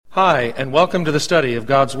Hi, and welcome to the study of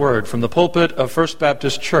God's Word from the pulpit of First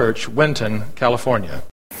Baptist Church, Winton, California.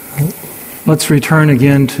 Let's return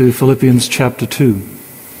again to Philippians chapter 2.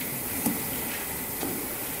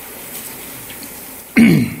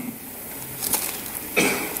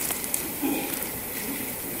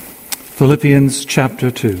 Philippians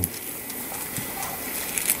chapter 2.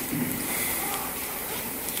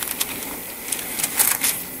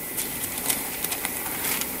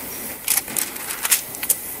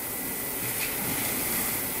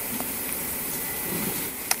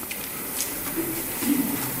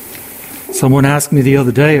 Someone asked me the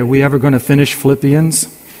other day, are we ever going to finish Philippians?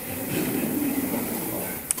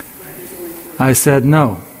 I said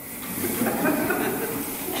no.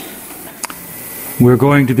 We're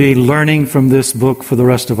going to be learning from this book for the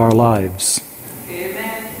rest of our lives.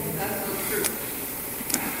 Amen. That's so true.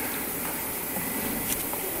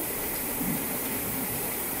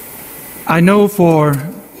 I know for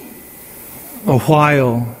a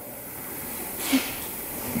while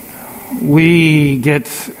we get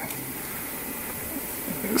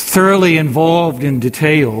thoroughly involved in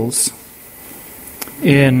details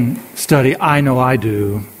in study. I know I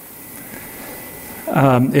do.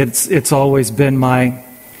 It's always been my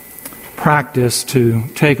practice to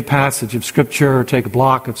take a passage of Scripture or take a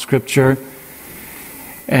block of Scripture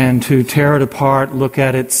and to tear it apart, look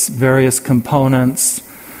at its various components,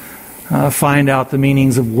 find out the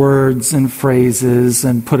meanings of words and phrases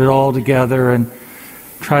and put it all together and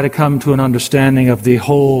try to come to an understanding of the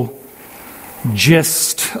whole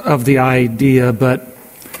gist of the idea. But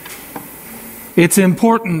it's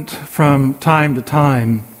important from time to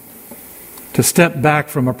time to step back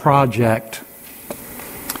from a project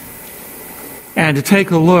and to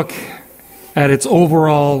take a look at its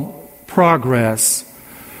overall progress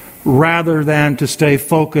rather than to stay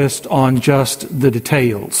focused on just the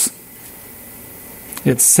details.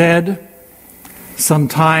 It's said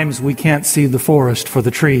sometimes we can't see the forest for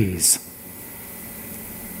the trees.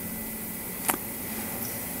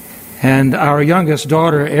 And our youngest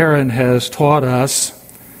daughter, Erin, has taught us,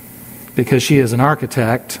 because she is an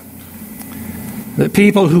architect, that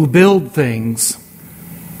people who build things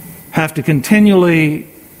have to continually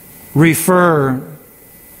refer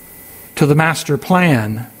to the master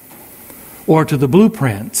plan or to the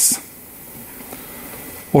blueprints,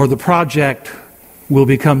 or the project will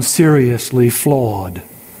become seriously flawed.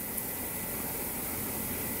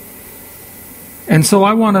 And so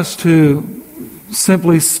I want us to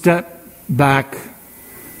simply step back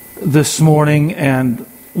this morning and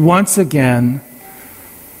once again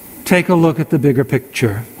take a look at the bigger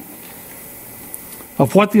picture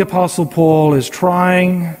of what the Apostle Paul is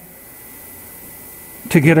trying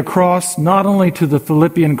to get across, not only to the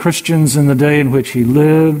Philippian Christians in the day in which he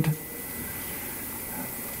lived,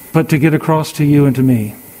 but to get across to you and to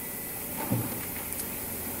me.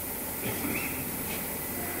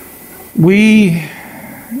 We,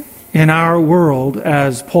 in our world,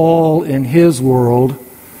 as Paul in his world,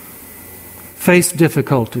 face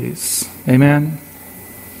difficulties. Amen?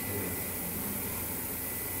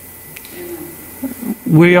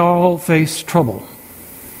 We all face trouble.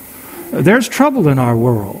 There's trouble in our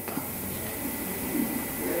world.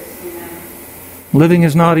 Living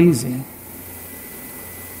is not easy.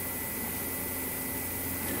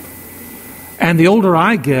 And the older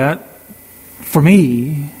I get, for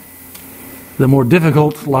me, the more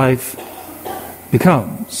difficult life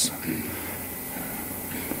becomes.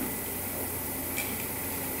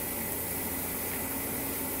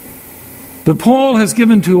 But Paul has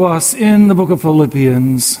given to us in the book of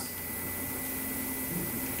Philippians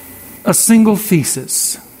a single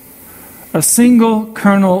thesis, a single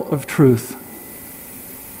kernel of truth,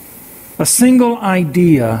 a single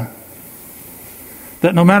idea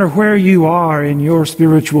that no matter where you are in your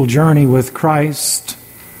spiritual journey with Christ,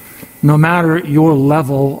 no matter your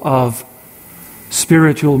level of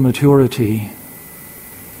spiritual maturity,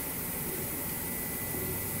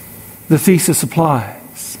 the thesis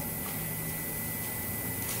applies.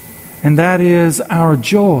 And that is, our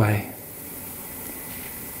joy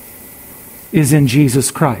is in Jesus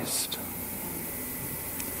Christ.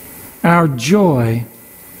 Our joy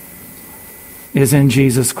is in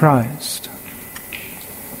Jesus Christ.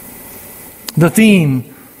 The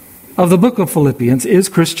theme of the book of Philippians is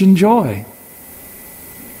Christian joy.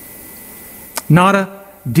 Not a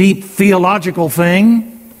deep theological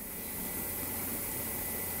thing,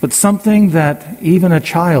 but something that even a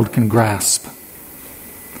child can grasp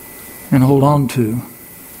and hold on to.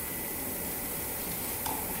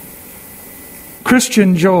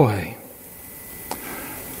 Christian joy.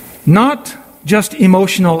 Not just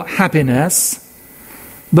emotional happiness,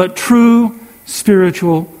 but true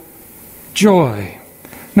spiritual joy.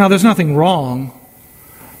 Now, there's nothing wrong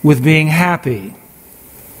with being happy.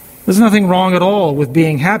 There's nothing wrong at all with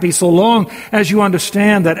being happy so long as you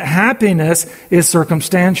understand that happiness is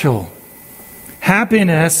circumstantial.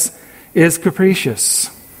 Happiness is capricious.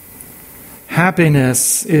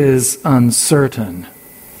 Happiness is uncertain.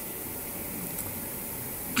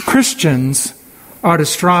 Christians are to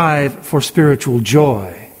strive for spiritual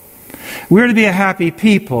joy. We're to be a happy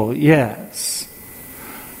people, yes.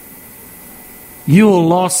 Ewell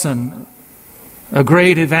Lawson, a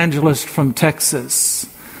great evangelist from Texas,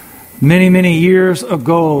 many, many years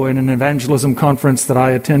ago in an evangelism conference that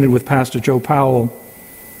I attended with Pastor Joe Powell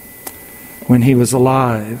when he was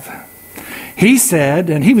alive, he said,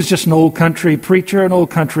 and he was just an old country preacher, an old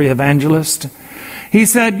country evangelist, he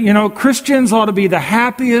said, you know, Christians ought to be the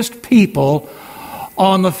happiest people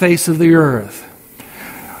on the face of the earth.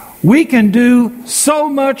 We can do so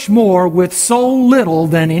much more with so little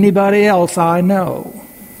than anybody else I know.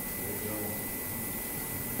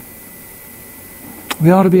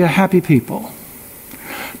 We ought to be a happy people.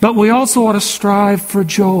 But we also ought to strive for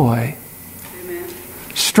joy. Amen.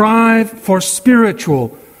 Strive for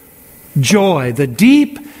spiritual joy, the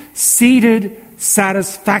deep-seated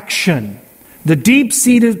satisfaction. The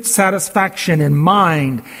deep-seated satisfaction in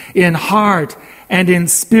mind, in heart, and in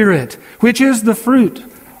spirit, which is the fruit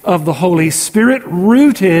of the Holy Spirit,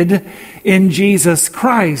 rooted in Jesus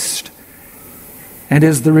Christ, and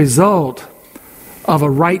is the result of a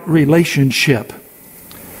right relationship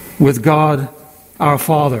with God our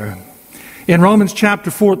Father. In Romans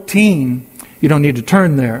chapter 14, you don't need to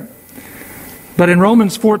turn there, but in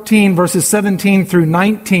Romans 14, verses 17 through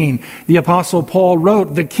 19, the Apostle Paul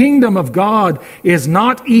wrote, "The kingdom of God is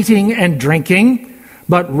not eating and drinking,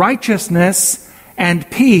 but righteousness and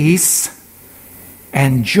peace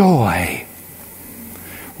and joy."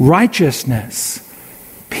 Righteousness,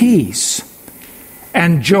 peace,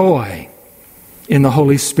 and joy in the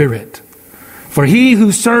Holy Spirit. For he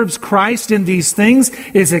who serves Christ in these things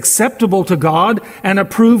is acceptable to God and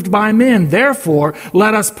approved by men. Therefore,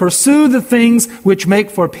 let us pursue the things which make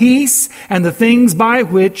for peace and the things by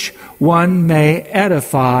which one may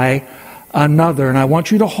edify another. And I want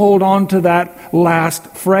you to hold on to that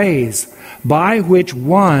last phrase, by which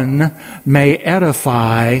one may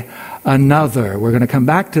edify another. We're going to come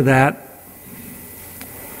back to that.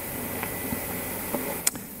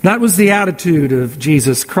 That was the attitude of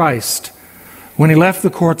Jesus Christ when he left the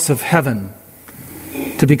courts of heaven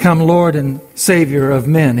to become Lord and Savior of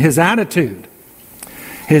men. His attitude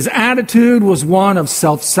was one of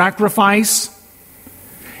self-sacrifice.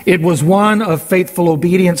 It was one of faithful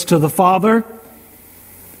obedience to the Father.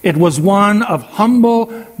 It was one of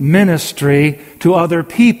humble ministry to other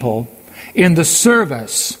people in the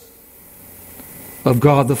service of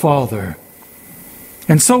God the Father.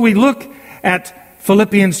 And so we look at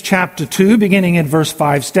Philippians chapter 2, beginning in verse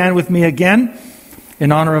 5. Stand with me again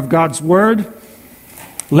in honor of God's word.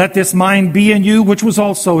 "Let this mind be in you, which was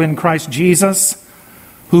also in Christ Jesus,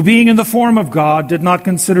 who being in the form of God, did not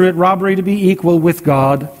consider it robbery to be equal with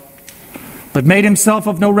God, but made himself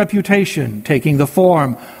of no reputation, taking the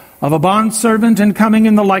form of a bondservant and coming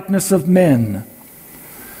in the likeness of men.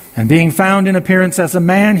 And being found in appearance as a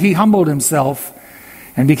man, he humbled himself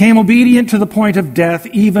and became obedient to the point of death,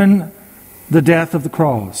 even the death of the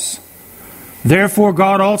cross. Therefore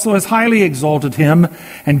God also has highly exalted him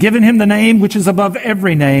and given him the name which is above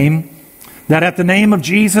every name, that at the name of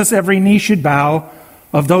Jesus every knee should bow,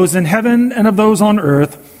 of those in heaven and of those on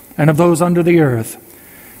earth and of those under the earth,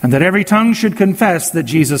 and that every tongue should confess that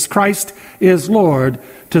Jesus Christ is Lord,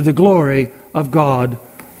 to the glory of God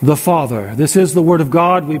the Father." This is the word of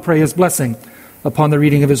God. We pray his blessing upon the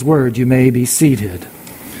reading of his word. You may be seated.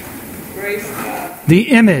 Praise God. The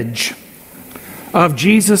image of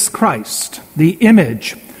Jesus Christ, the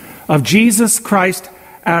image of Jesus Christ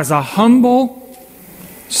as a humble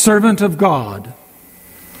servant of God,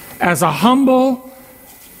 as a humble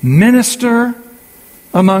minister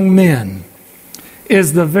among men,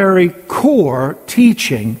 is the very core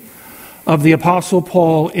teaching of the Apostle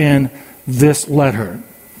Paul in this letter.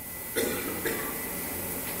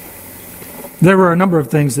 There were a number of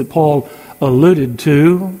things that Paul alluded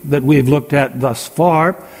to that we've looked at thus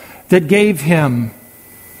far that gave him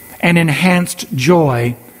an enhanced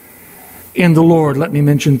joy in the Lord. Let me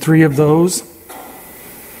mention three of those.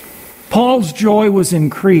 Paul's joy was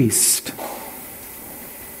increased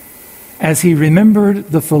as he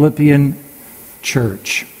remembered the Philippian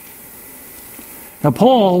church. Now,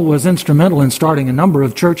 Paul was instrumental in starting a number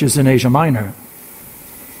of churches in Asia Minor.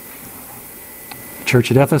 Church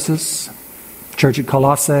at Ephesus, church at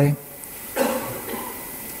Colossae,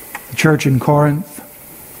 the church in Corinth,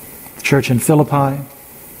 the church in Philippi.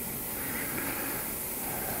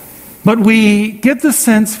 But we get the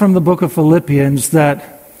sense from the book of Philippians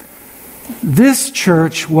that this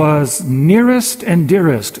church was nearest and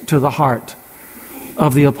dearest to the heart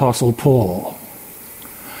of the Apostle Paul.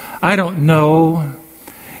 I don't know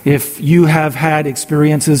if you have had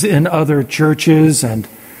experiences in other churches, and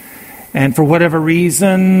for whatever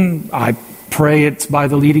reason, I pray it's by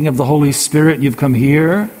the leading of the Holy Spirit you've come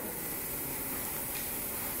here.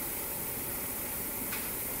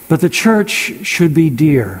 But the church should be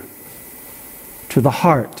dear to the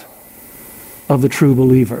heart of the true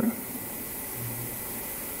believer.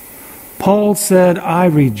 Paul said, I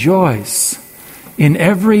rejoice in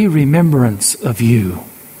every remembrance of you.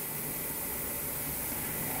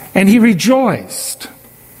 And he rejoiced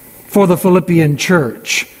for the Philippian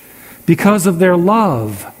church because of their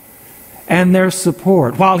love and their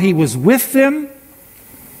support while he was with them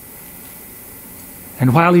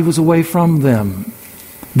and while he was away from them.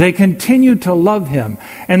 They continued to love him,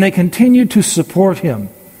 and they continued to support him,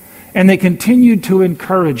 and they continued to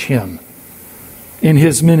encourage him in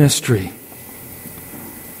his ministry.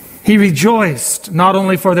 He rejoiced not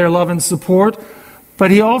only for their love and support, but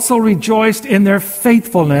he also rejoiced in their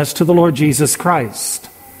faithfulness to the Lord Jesus Christ.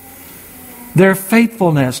 Their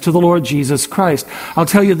faithfulness to the Lord Jesus Christ. I'll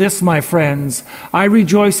tell you this, my friends, I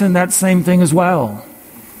rejoice in that same thing as well.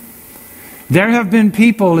 There have been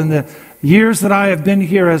people in the years that I have been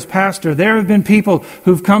here as pastor, there have been people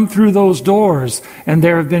who've come through those doors, and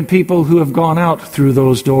there have been people who have gone out through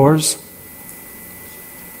those doors.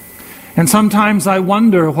 And sometimes I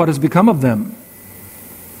wonder what has become of them.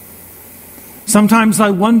 Sometimes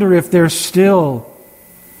I wonder if they're still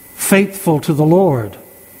faithful to the Lord,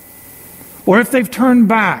 or if they've turned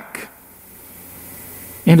back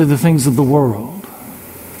into the things of the world.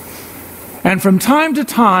 And from time to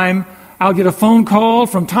time, I'll get a phone call.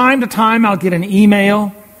 From time to time, I'll get an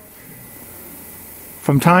email.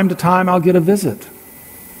 From time to time, I'll get a visit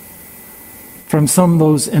from some of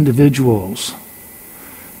those individuals.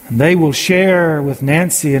 And they will share with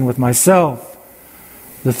Nancy and with myself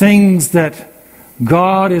the things that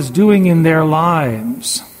God is doing in their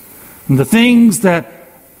lives, and the things that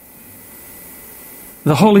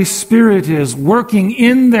the Holy Spirit is working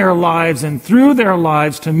in their lives and through their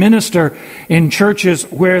lives to minister in churches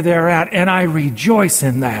where they're at. And I rejoice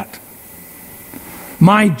in that.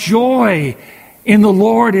 My joy in the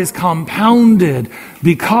Lord is compounded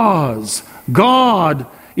because God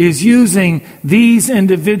is using these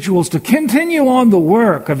individuals to continue on the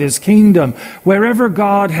work of His kingdom wherever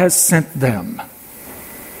God has sent them.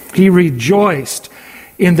 He rejoiced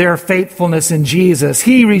in their faithfulness in Jesus.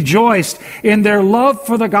 He rejoiced in their love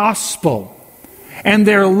for the gospel and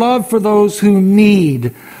their love for those who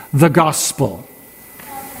need the gospel.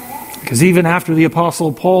 Because even after the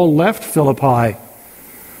Apostle Paul left Philippi,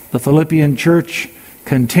 the Philippian church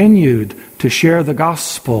continued to share the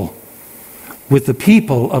gospel with the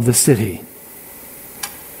people of the city.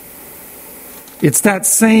 It's that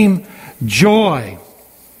same joy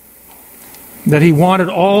that he wanted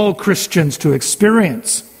all Christians to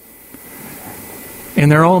experience in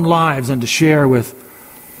their own lives and to share with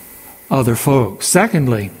other folks.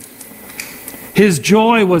 Secondly, his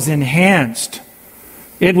joy was enhanced.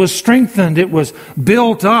 It was strengthened. It was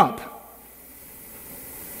built up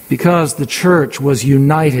because the church was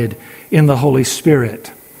united in the Holy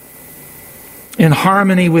Spirit, in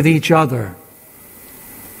harmony with each other,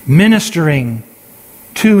 ministering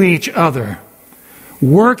to each other,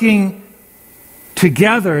 working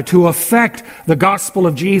together to effect the gospel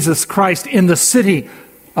of Jesus Christ in the city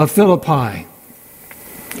of Philippi.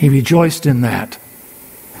 He rejoiced in that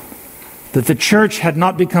the church had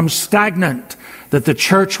not become stagnant, that the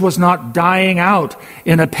church was not dying out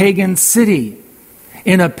in a pagan city,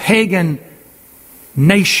 in a pagan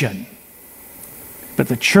nation, but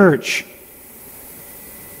the church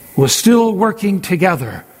was still working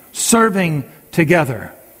together, serving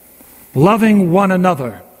together, loving one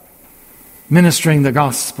another, ministering the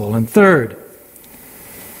gospel. And third,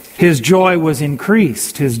 his joy was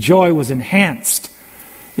increased. His joy was enhanced.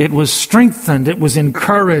 It was strengthened. It was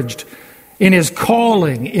encouraged in his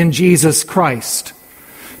calling in Jesus Christ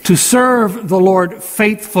to serve the Lord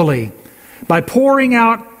faithfully by pouring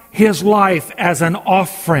out his life as an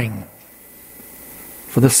offering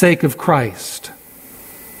for the sake of Christ.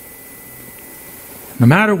 No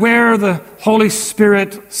matter where the Holy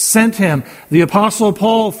Spirit sent him, the Apostle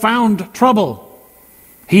Paul found trouble.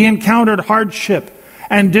 He encountered hardship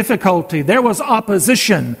and difficulty. There was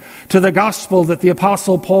opposition to the gospel that the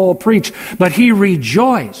Apostle Paul preached, but he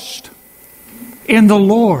rejoiced in the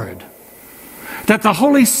Lord that the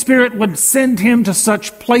Holy Spirit would send him to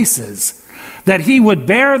such places that he would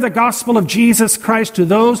bear the gospel of Jesus Christ to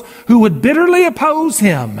those who would bitterly oppose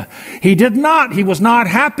him. He was not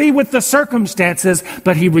happy with the circumstances,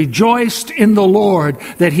 but he rejoiced in the Lord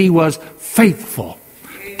that he was faithful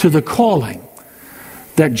to the calling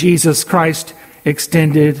that Jesus Christ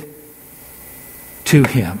extended to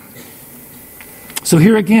him. So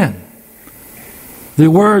here again,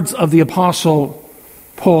 the words of the Apostle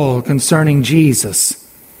Paul concerning Jesus.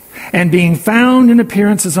 And being found in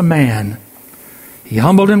appearance as a man, he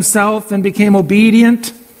humbled himself and became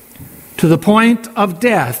obedient to the point of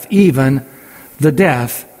death, even the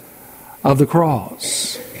death of the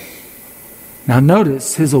cross. Now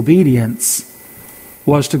notice his obedience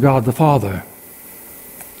was to God the Father.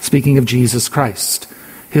 Speaking of Jesus Christ,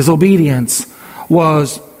 his obedience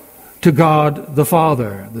was to God the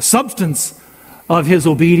Father. The substance of his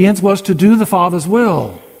obedience was to do the Father's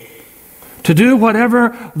will, to do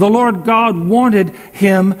whatever the Lord God wanted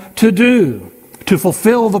him to do, to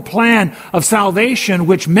fulfill the plan of salvation,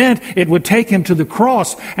 which meant it would take him to the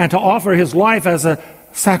cross and to offer his life as a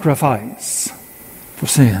sacrifice for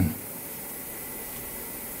sin.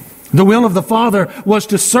 The will of the Father was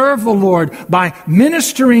to serve the Lord by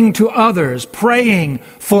ministering to others, praying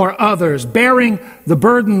for others, bearing the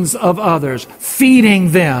burdens of others,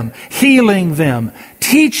 feeding them, healing them,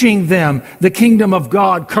 teaching them the kingdom of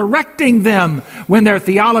God, correcting them when their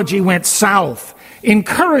theology went south,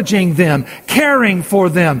 encouraging them, caring for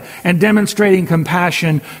them, and demonstrating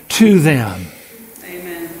compassion to them.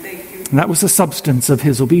 Amen. Thank you. And that was the substance of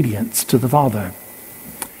his obedience to the Father.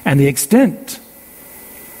 And the extent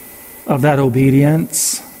of that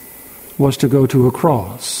obedience was to go to a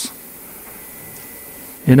cross.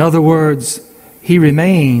 In other words, he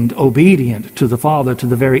remained obedient to the Father to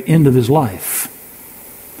the very end of his life.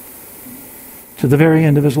 To the very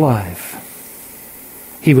end of his life.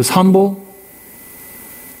 He was humble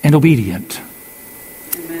and obedient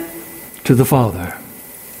Amen. to the Father.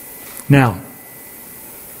 Now,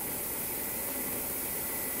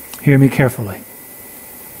 hear me carefully.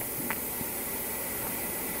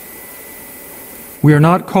 We are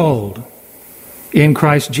not called in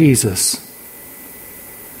Christ Jesus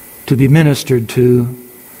to be ministered to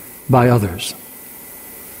by others.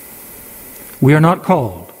 We are not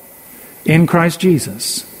called in Christ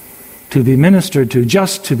Jesus to be ministered to,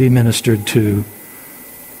 just to be ministered to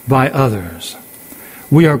by others.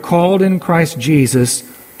 We are called in Christ Jesus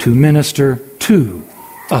to minister to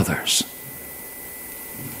others.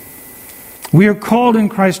 We are called in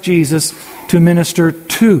Christ Jesus to minister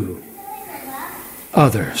to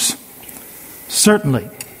others. Certainly,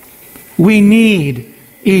 we need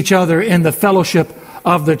each other in the fellowship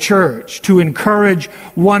of the church to encourage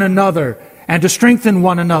one another and to strengthen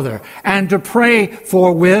one another and to pray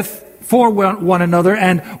for one another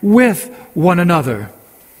and with one another.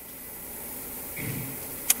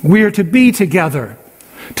 We are to be together,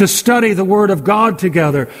 to study the Word of God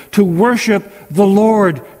together, to worship the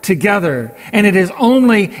Lord together. And it is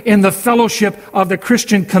only in the fellowship of the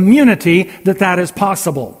Christian community that that is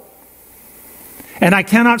possible. And I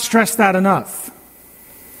cannot stress that enough.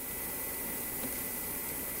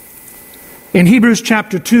 In Hebrews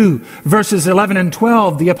chapter 2, verses 11 and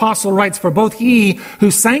 12, the apostle writes, "For both he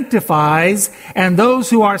who sanctifies and those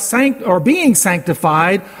who are being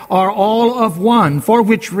sanctified are all of one, for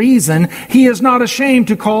which reason he is not ashamed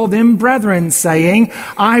to call them brethren, saying,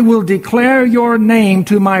 I will declare your name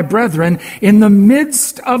to my brethren in the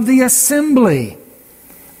midst of the assembly.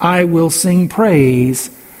 I will sing praise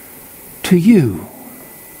to you."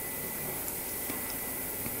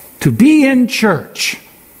 To be in church,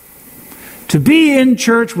 to be in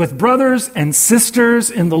church with brothers and sisters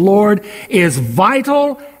in the Lord is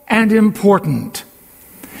vital and important.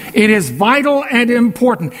 It is vital and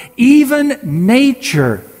important. Even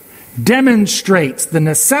nature demonstrates the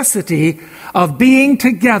necessity of being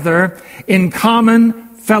together in common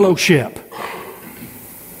fellowship.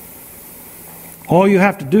 All you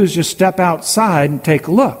have to do is just step outside and take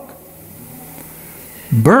a look.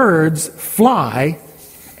 Birds fly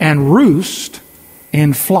and roost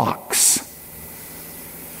in flocks.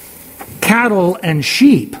 Cattle and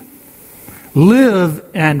sheep live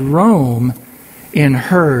and roam in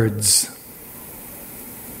herds.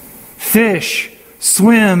 Fish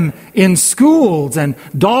swim in schools, and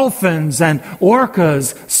dolphins and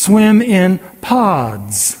orcas swim in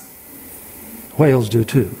pods. Whales do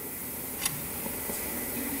too.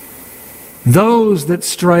 Those that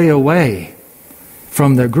stray away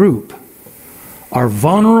from the group are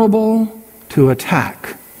vulnerable to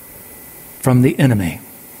attack from the enemy.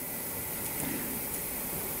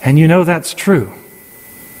 And you know that's true.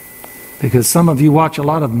 Because some of you watch a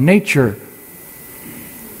lot of nature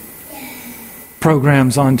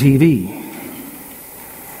programs on TV.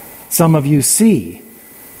 Some of you see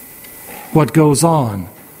what goes on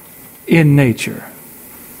in nature.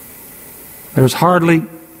 There's hardly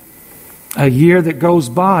a year that goes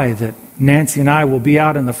by that Nancy and I will be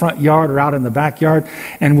out in the front yard or out in the backyard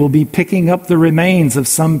and we'll be picking up the remains of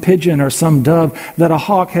some pigeon or some dove that a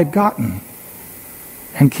hawk had gotten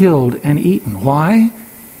and killed and eaten. Why?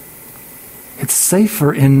 It's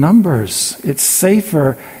safer in numbers. It's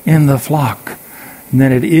safer in the flock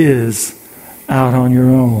than it is out on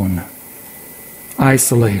your own,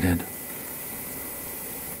 isolated.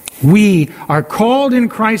 We are called in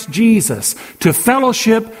Christ Jesus to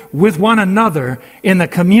fellowship with one another in the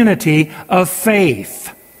community of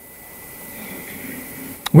faith.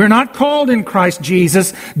 We're not called in Christ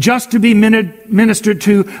Jesus just to be ministered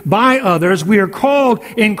to by others. We are called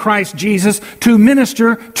in Christ Jesus to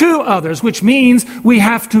minister to others, which means we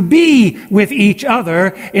have to be with each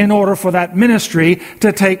other in order for that ministry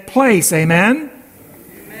to take place. Amen?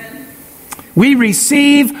 We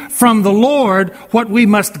receive from the Lord what we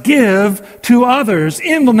must give to others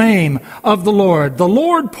in the name of the Lord. The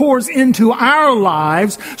Lord pours into our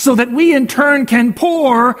lives so that we in turn can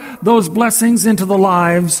pour those blessings into the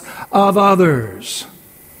lives of others.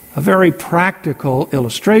 A very practical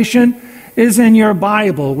illustration is in your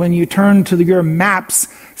Bible when you turn to your maps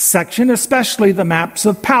section, especially the maps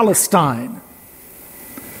of Palestine.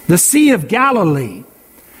 The Sea of Galilee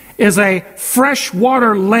is a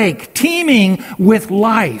freshwater lake teeming with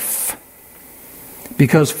life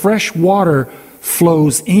because fresh water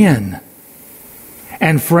flows in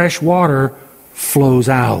and fresh water flows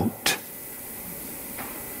out.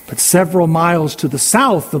 But several miles to the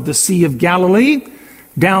south of the Sea of Galilee,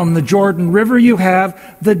 down the Jordan River, you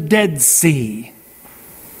have the Dead Sea.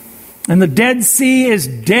 And the Dead Sea is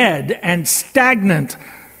dead and stagnant.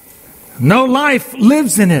 No life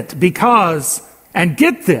lives in it because, and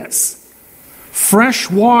get this,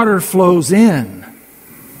 fresh water flows in,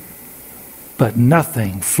 but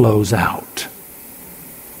nothing flows out.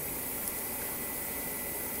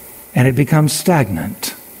 And it becomes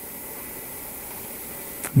stagnant.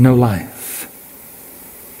 No life.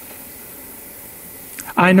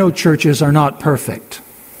 I know churches are not perfect.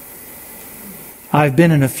 I've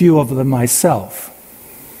been in a few of them myself.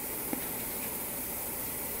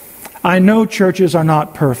 I know churches are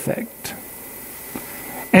not perfect.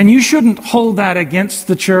 And you shouldn't hold that against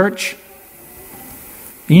the church.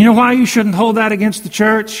 You know why you shouldn't hold that against the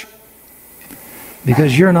church?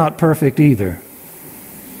 Because you're not perfect either.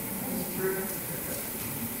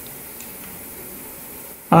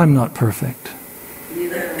 I'm not perfect.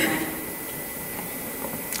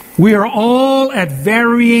 We are all at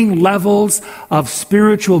varying levels of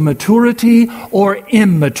spiritual maturity or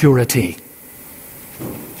immaturity.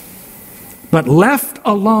 But left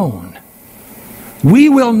alone, we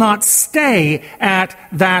will not stay at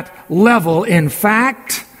that level. In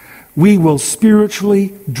fact, we will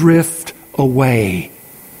spiritually drift away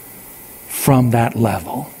from that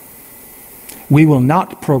level. We will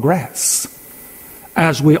not progress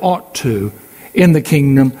as we ought to in the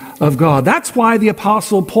kingdom of God. That's why the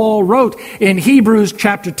Apostle Paul wrote in Hebrews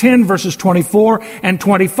chapter 10, verses 24 and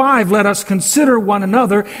 25, let us consider one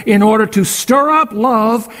another in order to stir up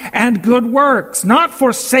love and good works, not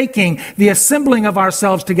forsaking the assembling of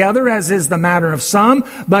ourselves together, as is the matter of some,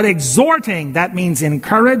 but exhorting, that means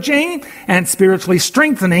encouraging and spiritually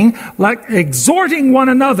strengthening, like exhorting one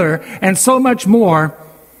another, and so much more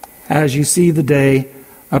as you see the day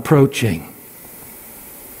approaching.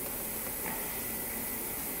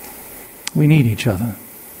 We need each other.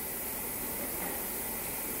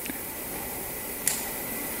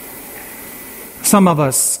 Some of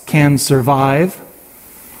us can survive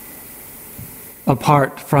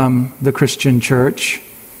apart from the Christian church,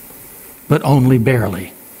 but only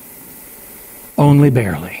barely. Only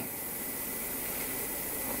barely.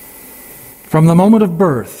 From the moment of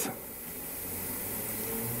birth,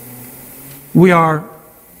 we are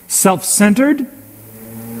self-centered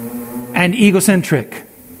and egocentric.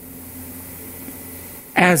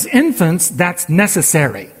 As infants, that's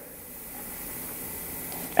necessary.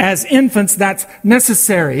 As infants, that's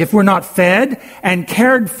necessary. If we're not fed and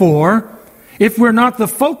cared for, if we're not the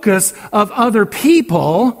focus of other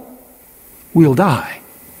people, we'll die.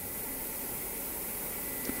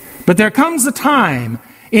 But there comes a time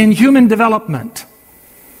in human development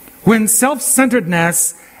when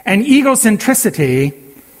self-centeredness and egocentricity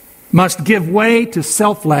must give way to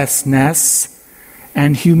selflessness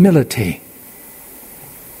and humility.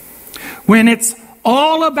 When it's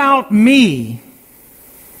all about me,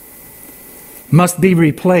 must be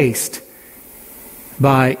replaced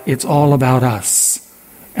by it's all about us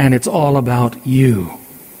and it's all about you,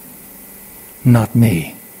 not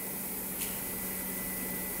me.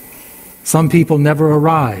 Some people never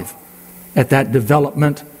arrive at that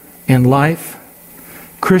development in life.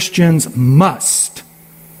 Christians must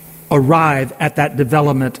arrive at that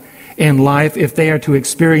development in life if they are to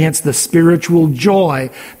experience the spiritual joy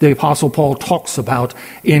the Apostle Paul talks about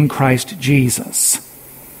in Christ Jesus.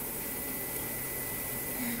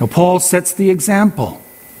 Now, Paul sets the example.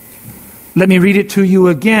 Let me read it to you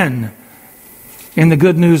again in the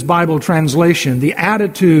Good News Bible translation. The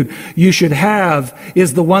attitude you should have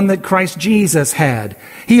is the one that Christ Jesus had.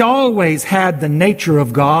 He always had the nature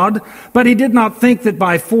of God, but he did not think that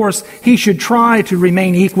by force he should try to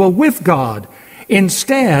remain equal with God.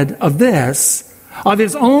 Instead of this, of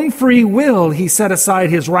his own free will, he set aside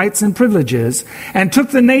his rights and privileges and took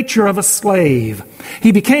the nature of a slave.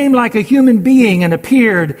 He became like a human being and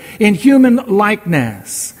appeared in human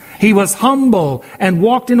likeness. He was humble and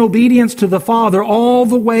walked in obedience to the Father all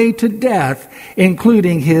the way to death,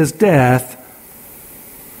 including his death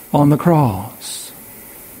on the cross.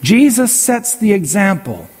 Jesus sets the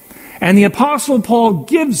example. And the Apostle Paul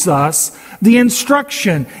gives us the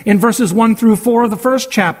instruction in verses 1 through 4 of the first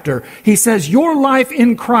chapter. He says, your life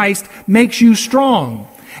in Christ makes you strong,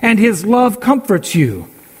 and his love comforts you.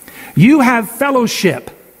 You have fellowship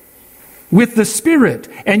with the Spirit,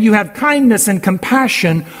 and you have kindness and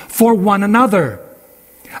compassion for one another.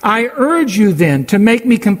 I urge you then to make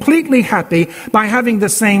me completely happy by having the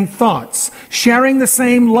same thoughts, sharing the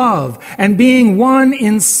same love, and being one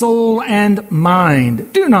in soul and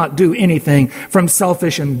mind. Do not do anything from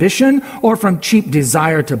selfish ambition or from cheap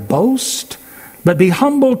desire to boast, but be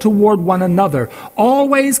humble toward one another,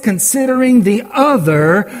 always considering the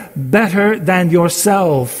other better than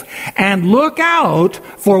yourself, and look out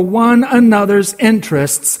for one another's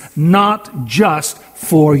interests, not just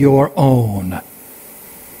for your own.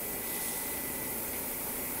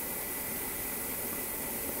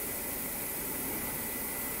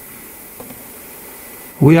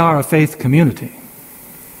 We are a faith community.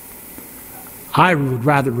 I would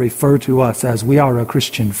rather refer to us as we are a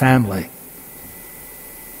Christian family.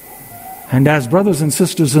 And as brothers and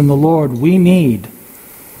sisters in the Lord, we need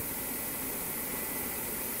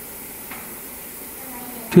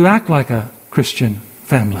to act like a Christian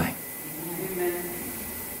family. Amen.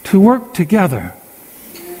 To work together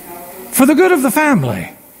for the good of the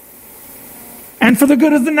family and for the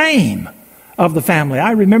good of the name of the family.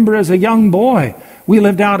 I remember as a young boy, we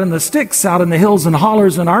lived out in the sticks, out in the hills and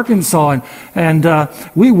hollers in Arkansas, and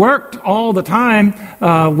we worked all the time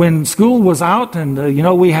when school was out, and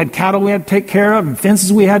we had cattle we had to take care of, and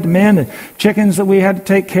fences we had to mend, and chickens that we had to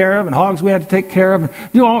take care of, and hogs we had to take care of,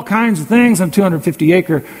 and do all kinds of things on a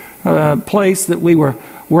 250-acre place that we were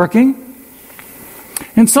working.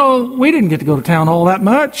 And so we didn't get to go to town all that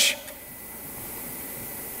much.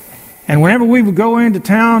 And whenever we would go into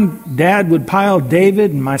town, Dad would pile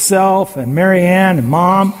David and myself and Mary Ann and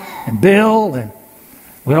Mom and Bill, and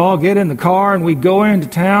we'd all get in the car and we'd go into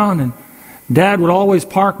town, and Dad would always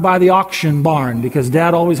park by the auction barn because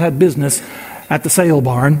Dad always had business at the sale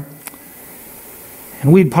barn.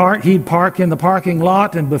 And he'd park in the parking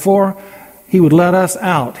lot, and before he would let us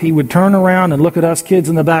out, he would turn around and look at us kids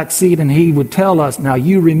in the back seat, and he would tell us, now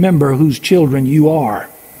you remember whose children you are.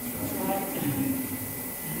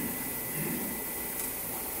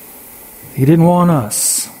 He didn't want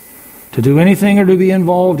us to do anything or to be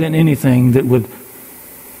involved in anything that would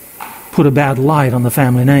put a bad light on the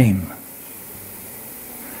family name.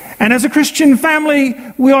 And as a Christian family,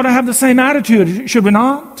 we ought to have the same attitude, should we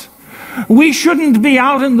not? We shouldn't be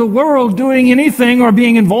out in the world doing anything or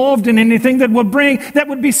being involved in anything that would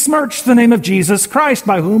besmirch the name of Jesus Christ,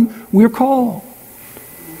 by whom we're called.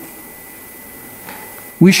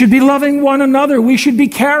 We should be loving one another. We should be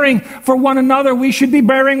caring for one another. We should be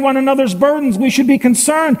bearing one another's burdens. We should be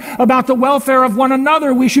concerned about the welfare of one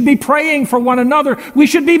another. We should be praying for one another. We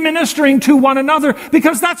should be ministering to one another,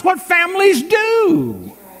 because that's what families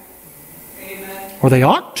do. Amen. Or they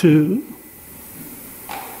ought to,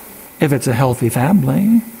 if it's a healthy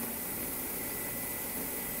family.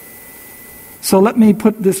 So let me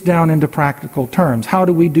put this down into practical terms. How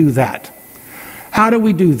do we do that? How do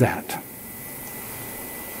we do that?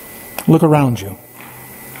 Look around you.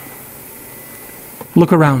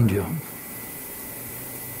 Look around you.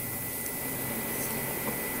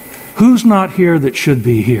 Who's not here that should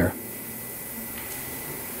be here?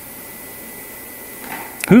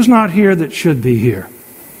 Who's not here that should be here?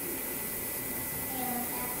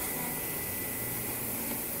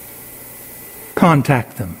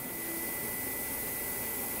 Contact them.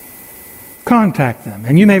 Contact them.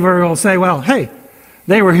 And you may very well say, well, hey,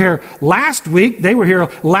 They were here last week. They were here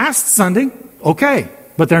last Sunday. Okay,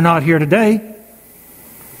 but they're not here today.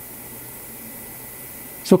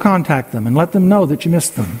 So contact them and let them know that you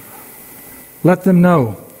missed them. Let them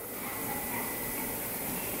know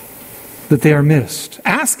that they are missed.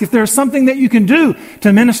 Ask if there's something that you can do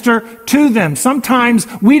to minister to them. Sometimes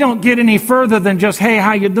we don't get any further than just, hey,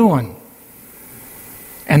 how you doing?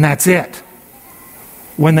 And that's it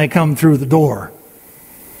when they come through the door.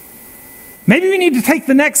 Maybe we need to take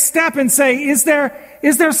the next step and say, is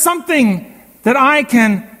there something that I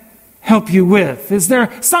can help you with? Is there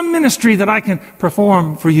some ministry that I can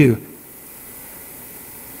perform for you?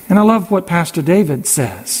 And I love what Pastor David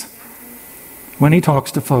says when he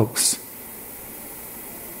talks to folks.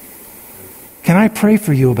 Can I pray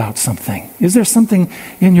for you about something? Is there something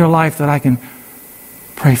in your life that I can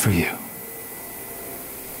pray for you?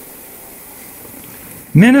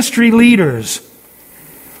 Ministry leaders.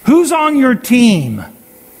 Who's on your team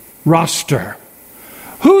roster?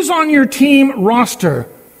 Who's on your team roster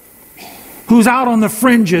who's out on the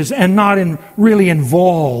fringes and not really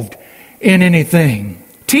involved in anything?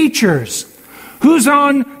 Teachers. Who's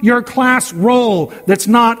on your class roll that's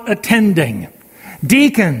not attending?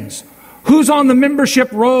 Deacons. Who's on the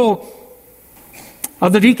membership roll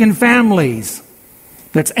of the deacon families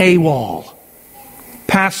that's AWOL?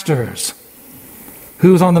 Pastors.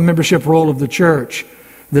 Who's on the membership roll of the church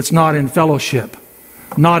that's not in fellowship,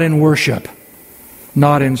 not in worship,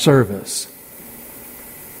 not in service?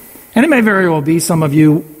 And it may very well be some of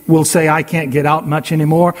you will say, I can't get out much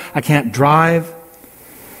anymore. I can't drive.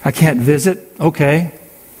 I can't visit. Okay.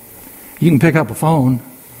 You can pick up a phone.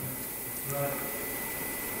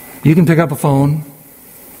 You can pick up a phone.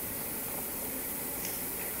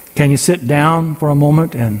 Can you sit down for a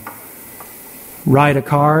moment and write a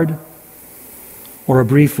card or a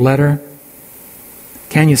brief letter?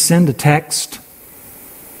 Can you send a text?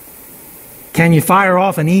 Can you fire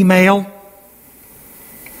off an email?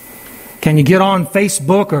 Can you get on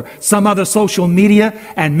Facebook or some other social media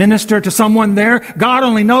and minister to someone there? God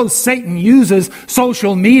only knows Satan uses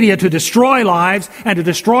social media to destroy lives and to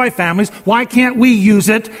destroy families. Why can't we use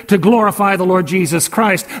it to glorify the Lord Jesus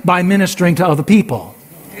Christ by ministering to other people?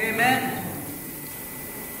 Amen.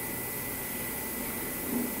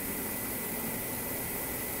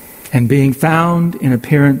 And being found in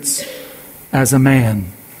appearance as a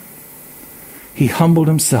man, he humbled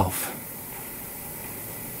himself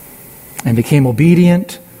and became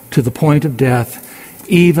obedient to the point of death,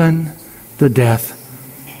 even the death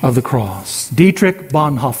of the cross. Dietrich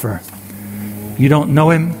Bonhoeffer. You don't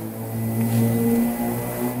know him?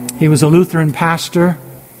 He was a Lutheran pastor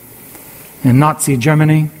in Nazi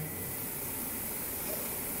Germany.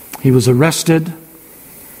 He was arrested.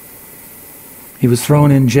 He was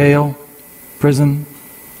thrown in jail, prison,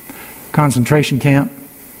 concentration camp.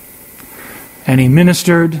 And he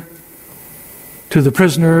ministered to the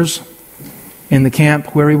prisoners in the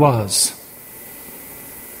camp where he was.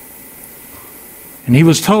 And he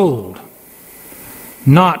was told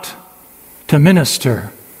not to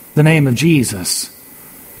minister the name of Jesus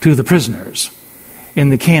to the prisoners in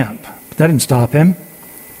the camp. But that didn't stop him.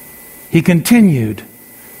 He continued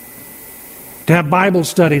to have Bible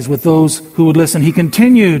studies with those who would listen. He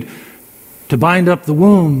continued to bind up the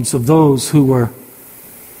wounds of those who were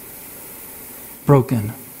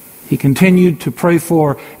broken. He continued to pray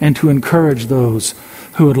for and to encourage those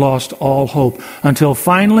who had lost all hope, until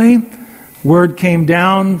finally word came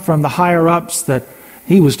down from the higher-ups that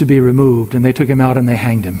he was to be removed, and they took him out and they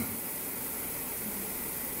hanged him.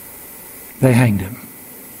 They hanged him.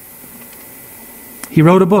 He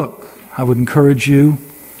wrote a book. I would encourage you,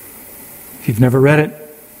 if you've never read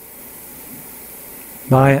it,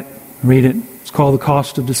 buy it, read it. It's called The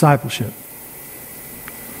Cost of Discipleship.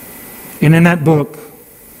 And in that book,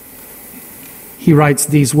 he writes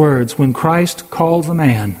these words: when Christ calls a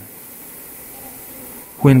man,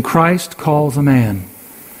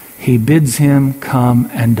 he bids him come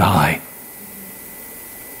and die.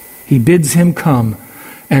 He bids him come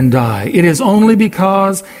and die. It is only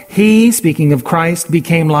because he, speaking of Christ,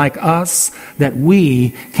 became like us that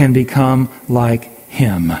we can become like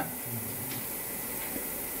him.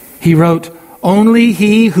 He wrote, only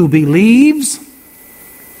he who believes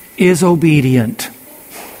is obedient.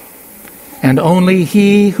 And only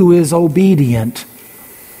he who is obedient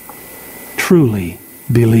truly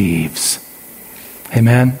believes.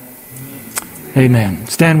 Amen? Amen.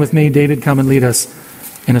 Stand with me. David, come and lead us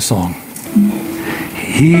in a song.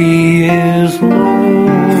 He is Lord.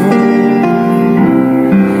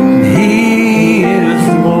 He is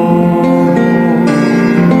Lord.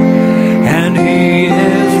 And he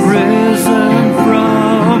is risen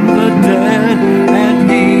from the dead and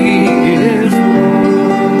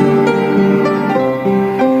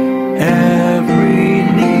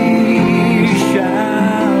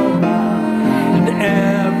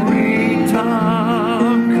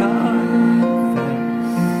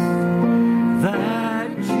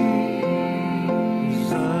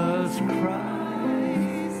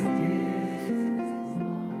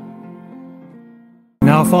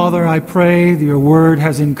Father, I pray that your word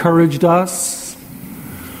has encouraged us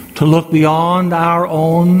to look beyond our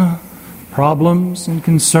own problems and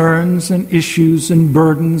concerns and issues and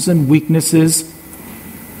burdens and weaknesses,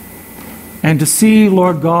 and to see,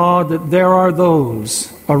 Lord God, that there are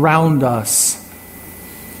those around us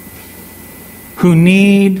who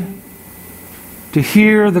need to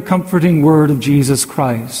hear the comforting word of Jesus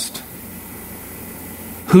Christ,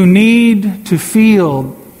 who need to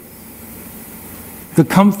feel the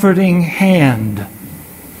comforting hand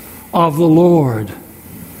of the Lord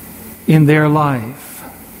in their life,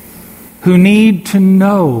 who need to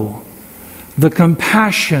know the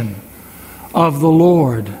compassion of the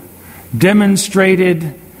Lord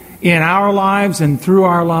demonstrated in our lives and through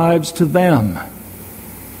our lives to them.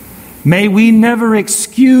 May we never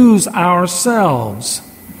excuse ourselves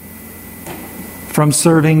from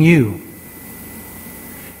serving you.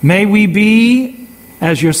 May we be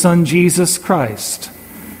as your Son Jesus Christ.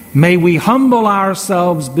 May we humble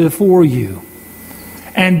ourselves before you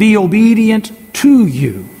and be obedient to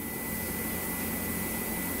you,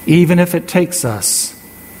 even if it takes us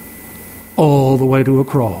all the way to a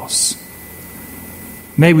cross.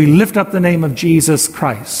 May we lift up the name of Jesus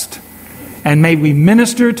Christ, and may we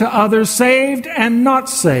minister to others, saved and not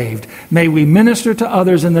saved. May we minister to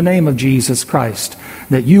others in the name of Jesus Christ,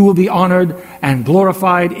 that you will be honored and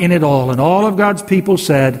glorified in it all. And all of God's people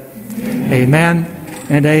said, amen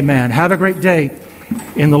and amen. Have a great day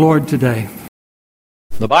in the Lord today.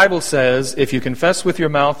 The Bible says, if you confess with your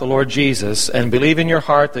mouth the Lord Jesus and believe in your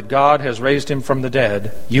heart that God has raised him from the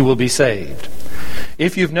dead, you will be saved.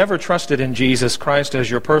 If you've never trusted in Jesus Christ as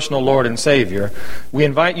your personal Lord and Savior, we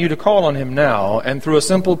invite you to call on him now and through a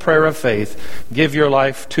simple prayer of faith, give your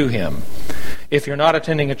life to him. If you're not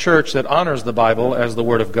attending a church that honors the Bible as the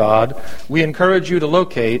Word of God, we encourage you to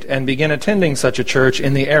locate and begin attending such a church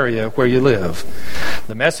in the area where you live.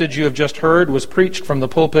 The message you have just heard was preached from the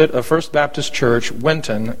pulpit of First Baptist Church,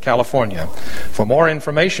 Winton, California. For more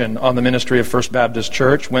information on the ministry of First Baptist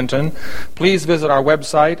Church, Winton, please visit our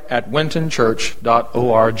website at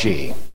wintonchurch.org.